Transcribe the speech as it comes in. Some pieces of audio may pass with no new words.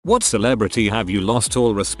What celebrity have you lost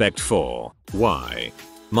all respect for? Why?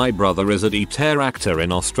 My brother is a detail actor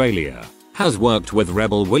in Australia. Has worked with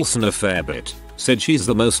Rebel Wilson a fair bit. Said she's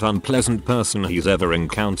the most unpleasant person he's ever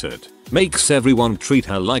encountered. Makes everyone treat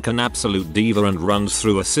her like an absolute diva and runs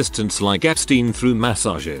through assistants like Epstein through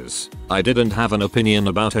massages. I didn't have an opinion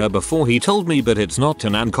about her before he told me, but it's not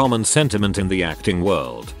an uncommon sentiment in the acting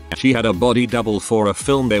world. She had a body double for a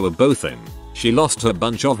film they were both in. She lost a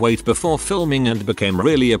bunch of weight before filming and became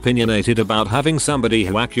really opinionated about having somebody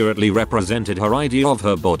who accurately represented her idea of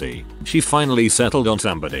her body. She finally settled on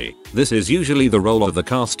somebody. This is usually the role of the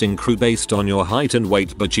casting crew based on your height and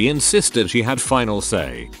weight, but she insisted she had final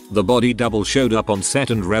say. The body double showed up on set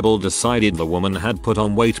and Rebel decided the woman had put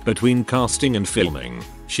on weight between casting and filming.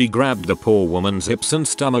 She grabbed the poor woman's hips and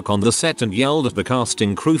stomach on the set and yelled at the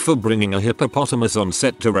casting crew for bringing a hippopotamus on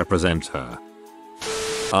set to represent her.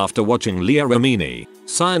 After watching Leah Remini,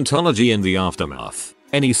 Scientology in the Aftermath,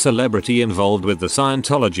 any celebrity involved with the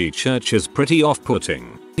Scientology church is pretty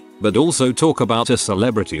off-putting. But also talk about a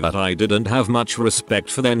celebrity that I didn't have much respect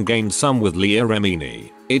for then gained some with Leah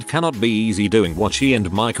Remini. It cannot be easy doing what she and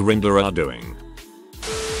Mike Rinder are doing.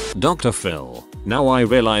 Dr. Phil. Now I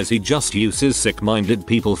realize he just uses sick-minded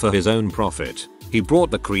people for his own profit. He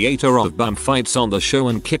brought the creator of Bum Fights on the show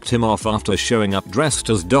and kicked him off after showing up dressed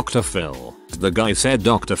as Dr. Phil. The guy said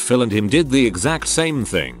Dr. Phil and him did the exact same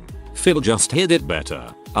thing. Phil just hid it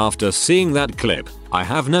better. After seeing that clip, I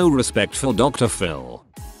have no respect for Dr. Phil.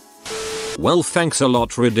 Well, thanks a lot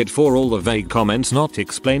Reddit for all the vague comments not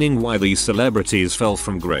explaining why these celebrities fell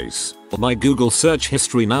from grace. My Google search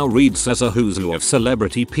history now reads as a who's who of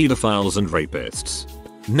celebrity pedophiles and rapists.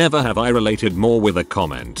 Never have I related more with a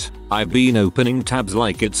comment. I've been opening tabs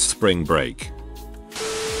like it's spring break.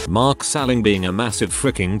 Mark Salling being a massive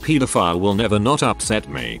freaking pedophile will never not upset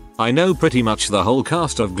me. I know pretty much the whole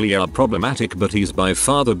cast of Glee are problematic, but he's by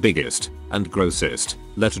far the biggest and grossest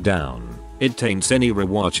let down. It taints any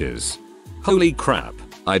rewatches. Holy crap,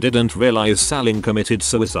 I didn't realize Salling committed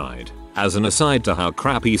suicide. As an aside to how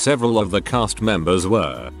crappy several of the cast members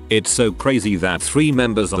were, it's so crazy that 3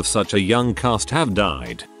 members of such a young cast have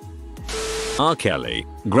died. R. Kelly.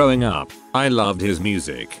 Growing up, I loved his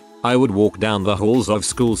music. I would walk down the halls of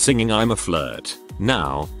school singing I'm a Flirt.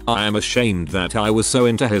 Now, I am ashamed that I was so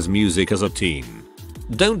into his music as a teen.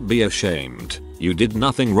 Don't be ashamed. You did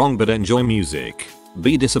nothing wrong but enjoy music.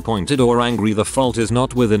 Be disappointed or angry, the fault is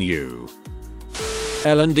not within you.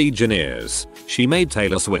 Ellen DeGeneres. She made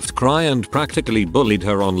Taylor Swift cry and practically bullied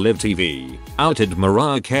her on Live TV. Outed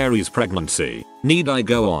Mariah Carey's pregnancy. Need I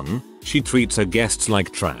go on? She treats her guests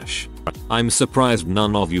like trash. I'm surprised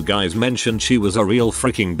none of you guys mentioned she was a real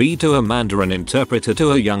freaking B to a Mandarin interpreter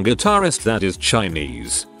to a young guitarist that is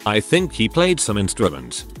Chinese. I think he played some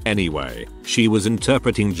instrument. Anyway, she was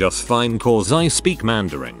interpreting just fine cause I speak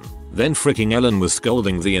Mandarin. Then freaking Ellen was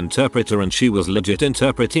scolding the interpreter and she was legit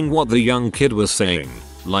interpreting what the young kid was saying.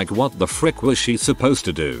 Like what the frick was she supposed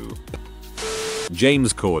to do?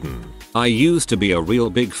 James Corden. I used to be a real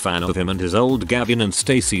big fan of him and his old Gavin and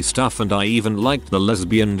Stacey stuff, and I even liked the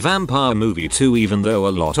lesbian vampire movie too, even though a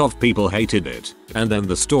lot of people hated it. And then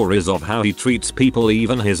the stories of how he treats people,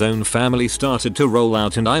 even his own family, started to roll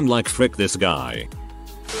out and I'm like, frick this guy.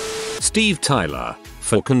 Steve Tyler.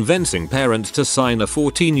 For convincing parents to sign a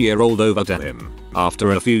 14-year-old over to him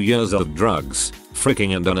after a few years of drugs,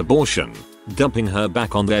 fricking and an abortion, dumping her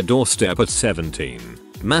back on their doorstep at 17.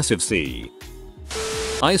 Massive C.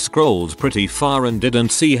 I scrolled pretty far and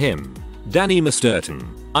didn't see him. Danny Masterton.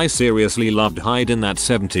 I seriously loved Hyde in that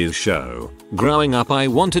 70s show. Growing up I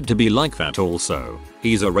wanted to be like that also.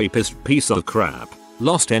 He's a rapist piece of crap.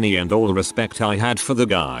 Lost any and all respect I had for the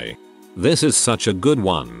guy. This is such a good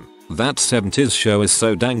one. That 70s show is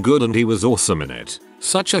so dang good and he was awesome in it.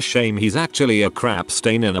 Such a shame he's actually a crap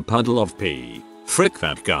stain in a puddle of pee. Frick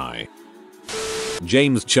that guy.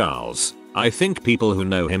 James Charles. I think people who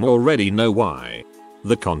know him already know why.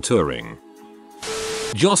 The Contouring.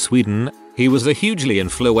 Joss Whedon. He was a hugely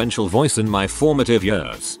influential voice in my formative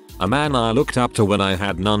years. A man I looked up to when I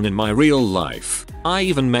had none in my real life. I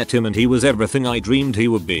even met him and he was everything I dreamed he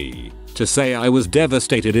would be. To say I was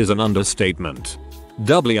devastated is an understatement.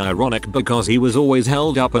 Doubly ironic because he was always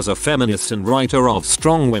held up as a feminist and writer of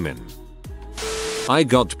strong women. I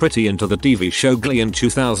got pretty into the TV show Glee in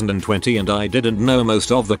 2020 and I didn't know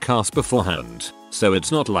most of the cast beforehand, so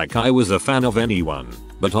it's not like I was a fan of anyone.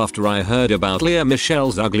 But after I heard about Lea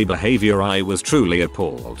Michele's ugly behavior I was truly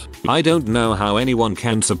appalled. I don't know how anyone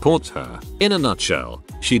can support her. In a nutshell,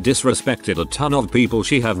 she disrespected a ton of people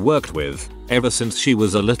she have worked with. Ever since she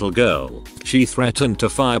was a little girl, she threatened to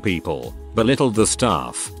fire people, belittled the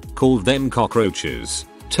staff, called them cockroaches,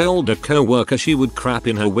 Told a co-worker she would crap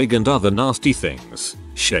in her wig and other nasty things.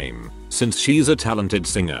 Shame, since she's a talented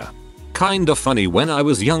singer. Kinda funny when I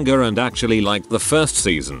was younger and actually liked the first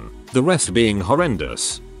season, the rest being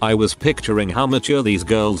horrendous. I was picturing how mature these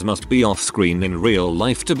girls must be off screen in real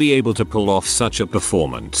life to be able to pull off such a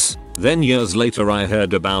performance. Then years later I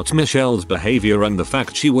heard about Michelle's behavior and the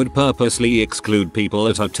fact she would purposely exclude people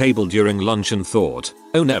at her table during lunch and thought,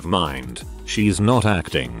 oh never mind, she's not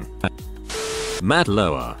acting. Matt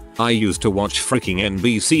Lower, I used to watch freaking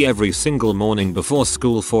NBC every single morning before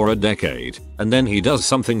school for a decade, and then he does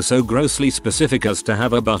something so grossly specific as to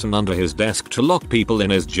have a button under his desk to lock people in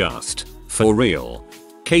is just, for real.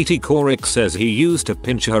 Katie Couric says he used to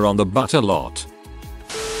pinch her on the butt a lot.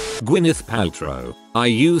 Gwyneth Paltrow, I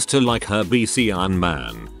used to like her BC Iron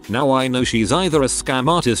Man, now I know she's either a scam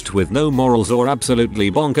artist with no morals or absolutely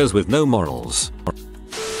bonkers with no morals.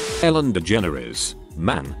 Ellen DeGeneres,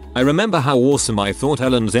 man, I remember how awesome I thought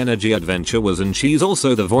Ellen's Energy Adventure was, and she's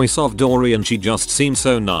also the voice of Dory and she just seemed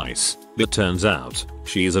so nice, but turns out,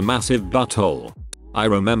 she's a massive butthole. I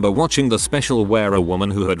remember watching the special where a woman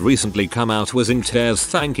who had recently come out was in tears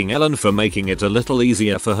thanking Ellen for making it a little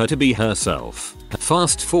easier for her to be herself.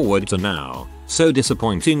 Fast forward to now, so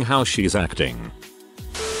disappointing how she's acting.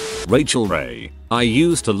 Rachel Ray, I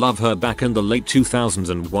used to love her back in the late 2000s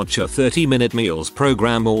and watch her 30-minute meals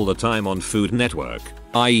program all the time on Food Network.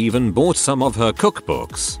 I even bought some of her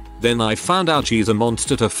cookbooks. Then I found out she's a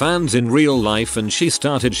monster to fans in real life and she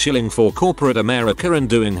started shilling for corporate America and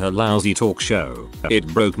doing her lousy talk show. It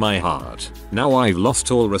broke my heart. Now I've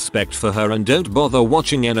lost all respect for her and don't bother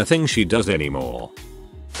watching anything she does anymore.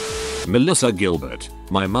 Melissa Gilbert,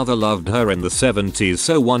 my mother loved her in the 70s,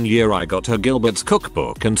 so one year I got her Gilbert's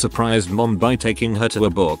cookbook and surprised mom by taking her to a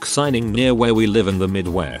book signing near where we live in the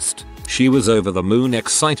Midwest. She was over the moon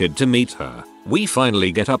excited to meet her. We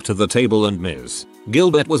finally get up to the table and Ms.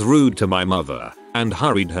 Gilbert was rude to my mother and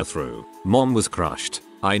hurried her through. Mom was crushed.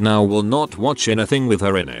 I now will not watch anything with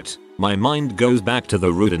her in it. My mind goes back to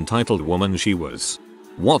the rude entitled woman she was.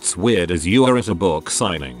 What's weird is you are at a book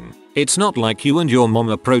signing. It's not like you and your mom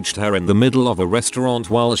approached her in the middle of a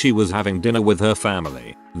restaurant while she was having dinner with her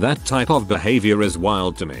family. That type of behavior is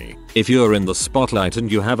wild to me. If you're in the spotlight and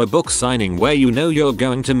you have a book signing where you know you're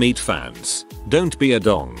going to meet fans, don't be a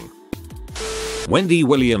dong. Wendy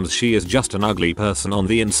Williams, she is just an ugly person on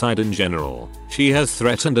the inside in general. She has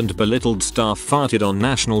threatened and belittled staff, farted on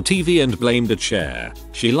national TV and blamed a chair.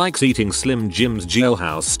 She likes eating Slim Jim's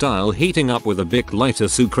jailhouse style heating up with a Bic lighter.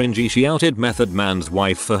 So cringy she outed Method Man's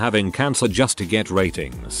wife for having cancer just to get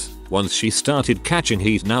ratings. Once she started catching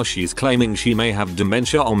heat, now she's claiming she may have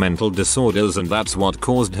dementia or mental disorders and that's what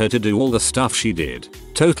caused her to do all the stuff she did.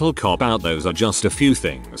 Total cop out. Those are just a few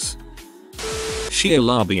things. Shia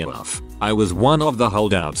LaBeouf, I was one of the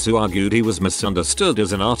holdouts who argued he was misunderstood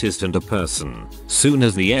as an artist and a person. Soon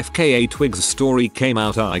as the FKA Twigs story came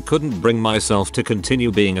out, I couldn't bring myself to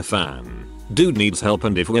continue being a fan. Dude needs help,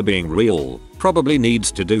 and if we're being real, probably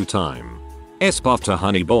needs to do time. After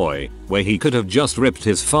Honey Boy, where he could have just ripped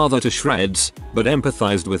his father to shreds, but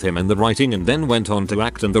empathized with him in the writing and then went on to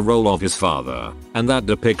act in the role of his father. And that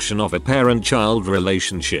depiction of a parent-child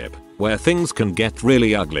relationship, where things can get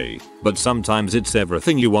really ugly, but sometimes it's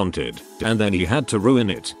everything you wanted, and then he had to ruin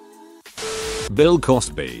it. Bill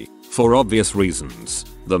Cosby, for obvious reasons.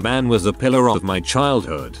 The man was a pillar of my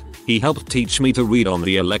childhood. He helped teach me to read on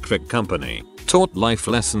The Electric Company, taught life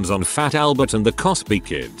lessons on Fat Albert and the Cosby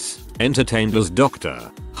Kids, entertained as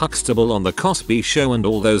Dr. Huxtable on The Cosby Show and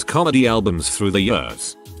all those comedy albums through the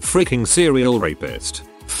years. Freaking serial rapist.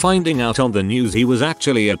 Finding out on the news he was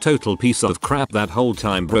actually a total piece of crap that whole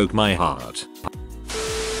time broke my heart.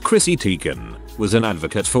 Chrissy Teigen was an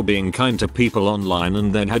advocate for being kind to people online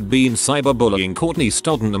and then had been cyberbullying Courtney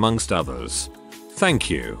Stodden amongst others. Thank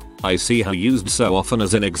you. I see her used so often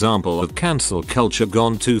as an example of cancel culture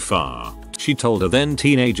gone too far. She told a then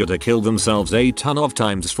teenager to kill themselves a ton of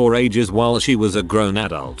times for ages while she was a grown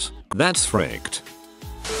adult. That's fricked.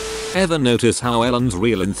 Ever notice how Ellen's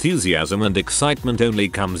real enthusiasm and excitement only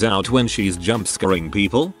comes out when she's jump scaring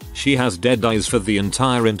people? She has dead eyes for the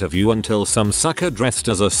entire interview until some sucker dressed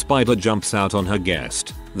as a spider jumps out on her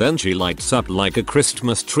guest. Then she lights up like a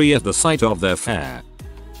Christmas tree at the sight of their fare.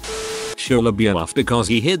 Shia LaBeouf, because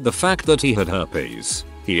he hid the fact that he had herpes.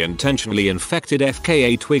 He intentionally infected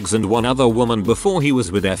FKA Twigs and one other woman before he was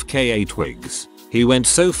with FKA Twigs. He went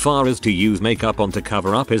so far as to use makeup on to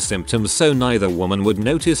cover up his symptoms so neither woman would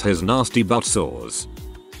notice his nasty butt sores.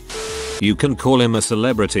 You can call him a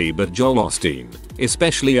celebrity, but Joel Osteen,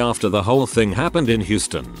 especially after the whole thing happened in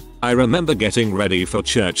Houston, I remember getting ready for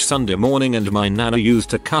church Sunday morning and my nana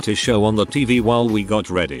used to cut his show on the TV while we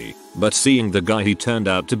got ready, but seeing the guy he turned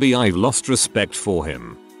out to be, I've lost respect for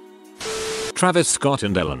him. Travis Scott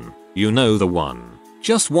and Ellen, you know the one.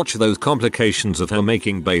 Just watch those complications of her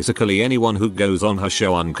making basically anyone who goes on her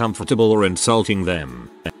show uncomfortable or insulting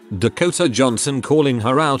them. Dakota Johnson calling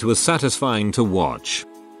her out was satisfying to watch.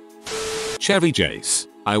 Chevy Chase.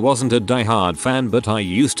 I wasn't a die-hard fan, but I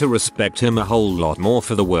used to respect him a whole lot more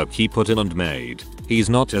for the work he put in and made.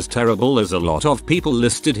 He's not as terrible as a lot of people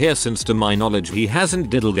listed here, since to my knowledge he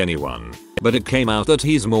hasn't diddled anyone. But it came out that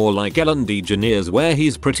he's more like Ellen DeGeneres, where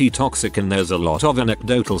he's pretty toxic and there's a lot of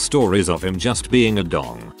anecdotal stories of him just being a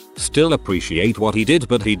dong. Still appreciate what he did,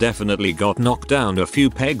 but he definitely got knocked down a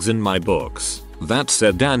few pegs in my books. That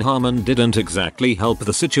said, Dan Harmon didn't exactly help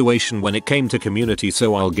the situation when it came to Community,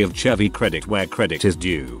 so I'll give Chevy credit where credit is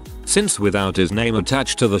due. Since without his name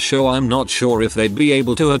attached to the show, I'm not sure if they'd be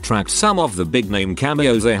able to attract some of the big name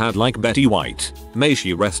cameos they had, like Betty White. May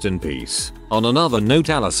she rest in peace. On another note,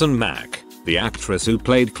 Allison Mack, the actress who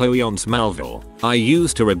played Chloe on Smallville, I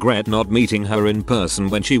used to regret not meeting her in person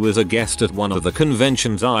when she was a guest at one of the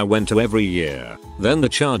conventions I went to every year. Then the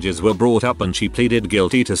charges were brought up and she pleaded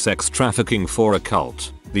guilty to sex trafficking for a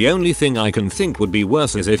cult. The only thing I can think would be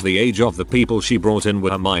worse is if the age of the people she brought in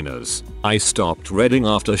were minors. I stopped reading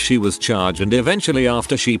after she was charged and eventually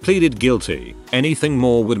after she pleaded guilty. Anything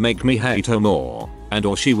more would make me hate her more, and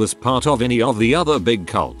or she was part of any of the other big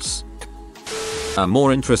cults. A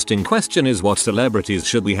more interesting question is, what celebrities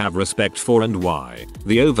should we have respect for and why?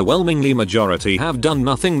 The overwhelmingly majority have done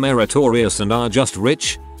nothing meritorious and are just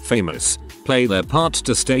rich, famous, play their parts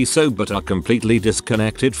to stay so, but are completely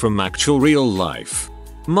disconnected from actual real life.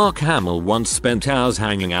 Mark Hamill once spent hours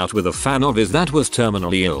hanging out with a fan of his that was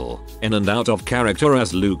terminally ill, in and out of character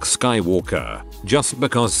as Luke Skywalker, just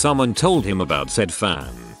because someone told him about said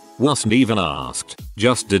fan. Wasn't even asked,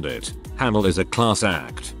 just did it. Hamill is a class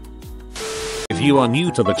act. If you are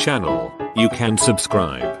new to the channel, you can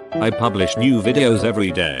subscribe. I publish new videos every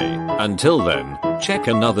day. Until then, check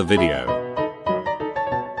another video.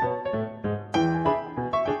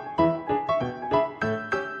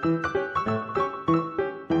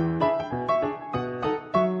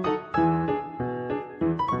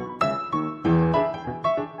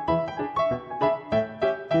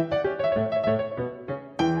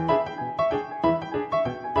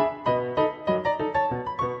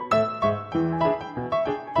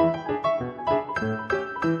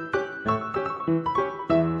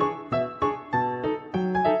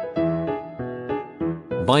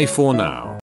 Bye for now.